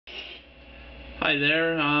Hi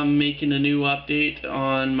there, I'm making a new update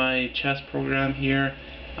on my chess program here.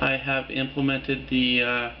 I have implemented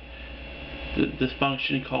this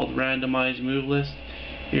function called randomize move list.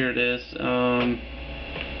 Here it is.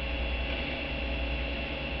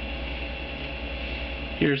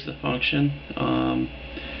 Here's the function.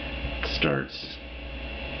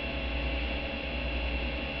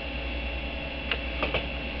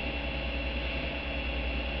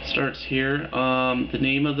 Starts here. The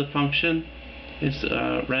name of the function is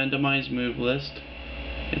randomize move list.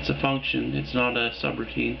 It's a function, it's not a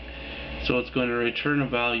subroutine, so it's going to return a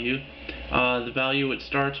value. The value it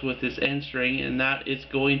starts with is end string, and that is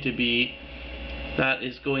going to be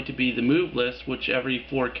the move list, which every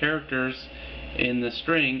 4 characters in the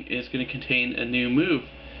string is going to contain a new move.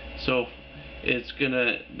 So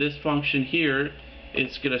this function here,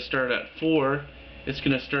 it's going to start at 4. It's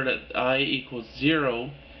going to start at I equals 0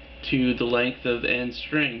 to the length of the end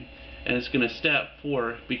string, and it's going to step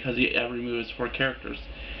 4 because every move is 4 characters.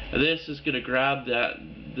 This is going to grab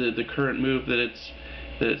the current move that it's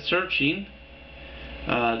searching.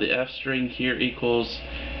 The F string here equals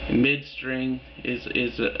mid string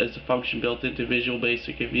is a function built into Visual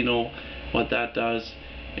Basic, if you know what that does,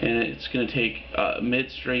 and it's going to take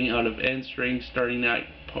mid string out of end string starting at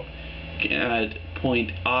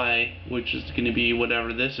point I, which is going to be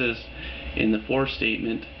whatever this is in the for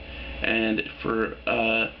statement, and for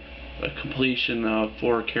a completion of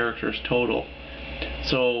 4 characters total.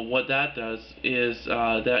 So what that does is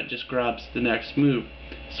that just grabs the next move.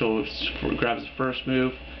 So it grabs the first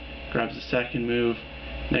move, grabs the second move,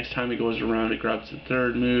 next time it goes around it grabs the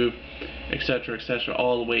third move, etc., etc.,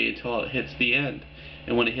 all the way until it hits the end.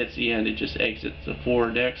 And when it hits the end, it just exits the for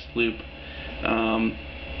next loop.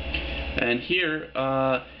 And here,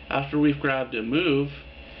 after we've grabbed a move,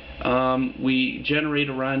 we generate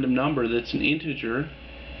a random number that's an integer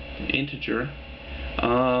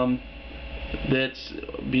that's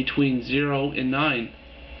between 0 and 9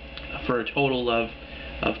 for a total of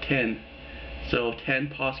 10. So 10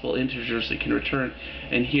 possible integers it can return.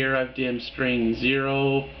 And here I've dimmed string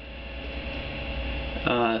 0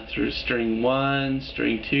 through string 1,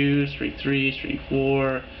 string 2, string 3, string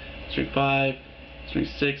 4, string 5, string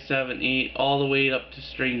 6, 7, 8, all the way up to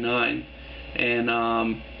string 9.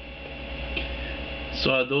 And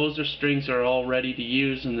so those are strings that are all ready to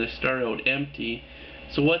use, and they start out empty.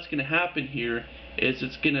 So what's going to happen here is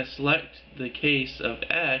it's going to select the case of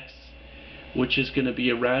x, which is going to be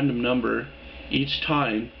a random number each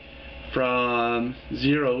time from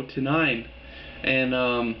 0 to 9.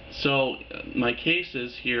 And so my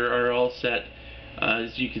cases here are all set,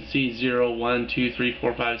 as you can see, 0, 1, 2, 3,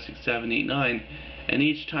 4, 5, 6, 7, 8, 9. And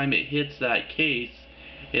each time it hits that case,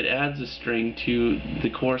 it adds a string to the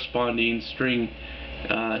corresponding string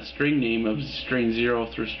name of string 0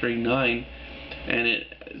 through string 9, and it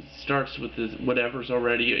starts with whatever's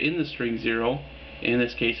already in the string 0. In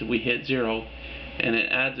this case, if we hit 0, and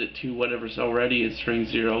it adds it to whatever's already in string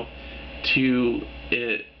 0 to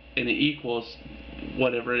it, and it equals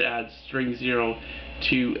whatever it adds string 0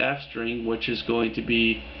 to F string, which is going to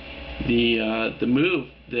be the move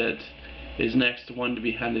that is next one to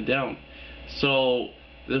be handed down. So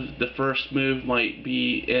the first move might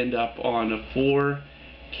end up on a 4,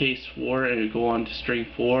 case 4, and it'll go on to string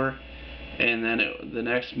 4, and then the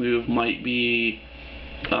next move might be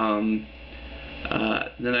the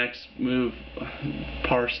next move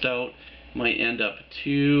parsed out might end up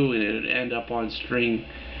 2, and it would end up on string,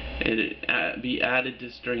 it'd be added to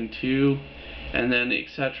string 2, and then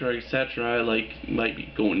etc., etc., like might be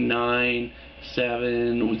going 9,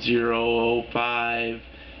 7, 0, 5,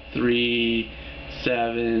 3,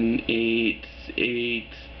 7, 8, 8,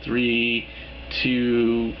 3,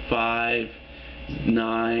 2, 5,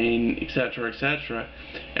 9, etc., etc.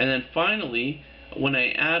 And then finally, when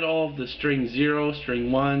I add all of the string 0,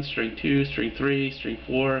 string 1, string 2, string 3, string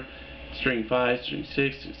 4, string 5, string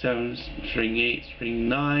 6, string 7, string 8, string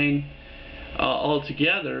 9, all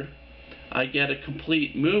together, I get a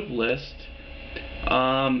complete move list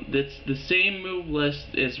that's the same move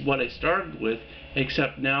list as what I started with,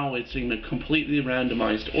 except now it's in a completely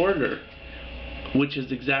randomized order, which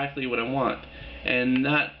is exactly what I want. And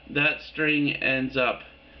that string ends up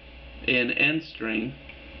in end string,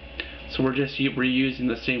 so we're reusing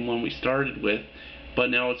the same one we started with, but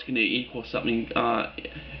now it's going to equal something,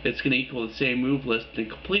 it's going to equal the same move list in a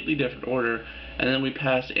completely different order, and then we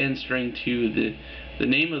pass end string to the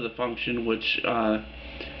name of the function, which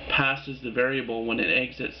passes the variable when it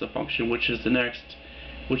exits the function, which is the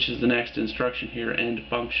next instruction here, end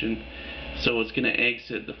function. So it's going to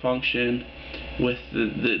exit the function with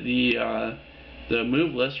the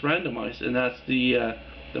move list randomized, and that's the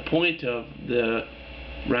the point of the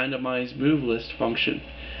randomized move list function.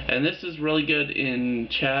 And this is really good in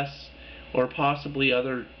chess or possibly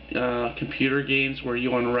other computer games where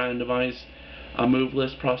you want to randomize a move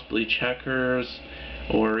list, possibly checkers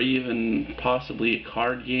or even possibly a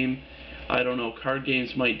card game. I don't know, card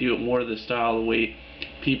games might do it more the style, the way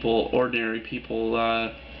people, ordinary people,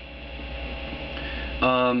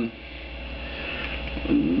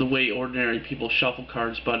 the way ordinary people shuffle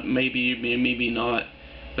cards, but maybe not.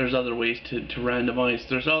 There's other ways to randomize.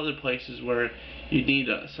 There's other places where you need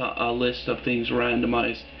a list of things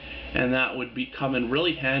randomized, and that would come in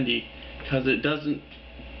really handy because it doesn't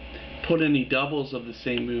put any doubles of the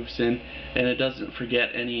same moves in, and it doesn't forget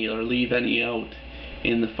any or leave any out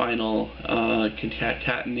in the final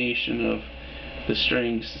concatenation of the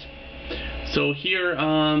strings. So here,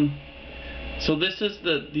 so this is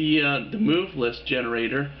the move list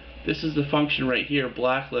generator. This is the function right here,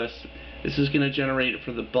 black list. This is going to generate it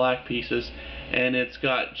for the black pieces, and it's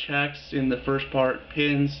got checks in the first part,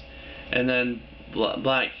 pins, and then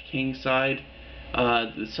black king side,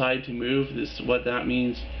 the side to move. This is what that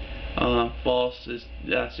means. False is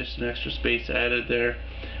that's just an extra space added there.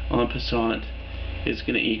 En passant is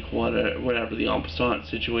going to equal whatever the en passant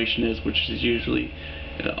situation is, which is usually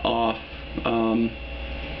off.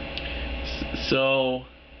 So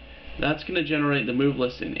that's going to generate the move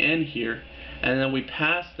list in N here, and then we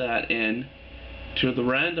pass that in to the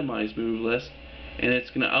randomized move list, and it's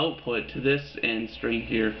going to output to this N string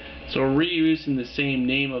here. So we're reusing the same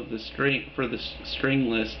name of the string for the string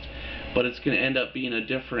list, but it's going to end up being a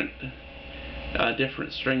different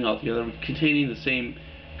string altogether, containing the same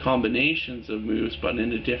combinations of moves but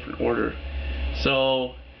in a different order.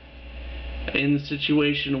 So in the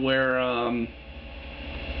situation where N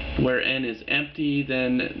is empty,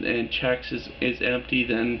 and checks is empty,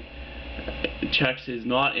 then checks is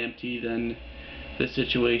not empty, then the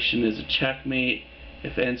situation is a checkmate.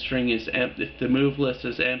 If N string is empty, if the move list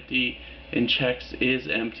is empty and checks is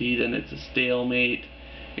empty, then it's a stalemate,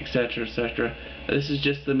 etc., etc. This is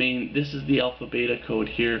just this is the alpha beta code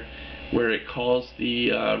here, where it calls the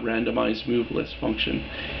randomized move list function,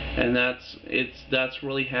 and that's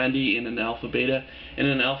really handy in an alpha beta. In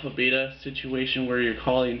an alpha beta situation where you're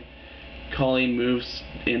calling moves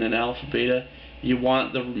in an alpha beta, you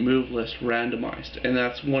want the move list randomized, and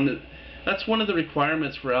that's one of the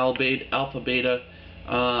requirements for alpha beta.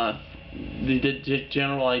 The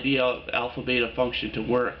general idea of alpha beta function to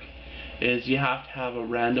work is you have to have a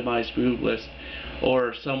randomized move list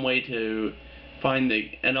or some way to find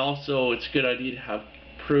and also it's a good idea to have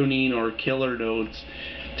pruning or killer nodes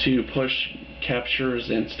to push captures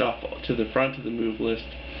and stuff to the front of the move list.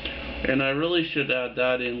 And I really should add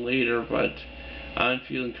that in later, but I'm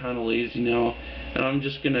feeling kind of lazy now, and I'm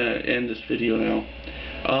just gonna end this video now.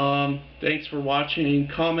 Thanks for watching.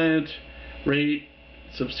 Comment, rate,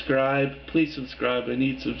 subscribe. Please subscribe. I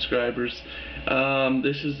need subscribers.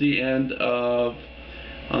 This is the end of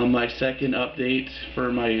my second update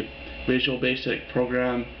for my Visual Basic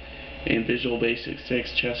program and Visual Basic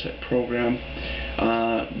 6 chess program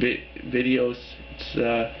videos. It's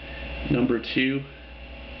number 2.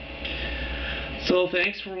 So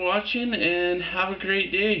thanks for watching and have a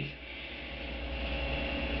great day.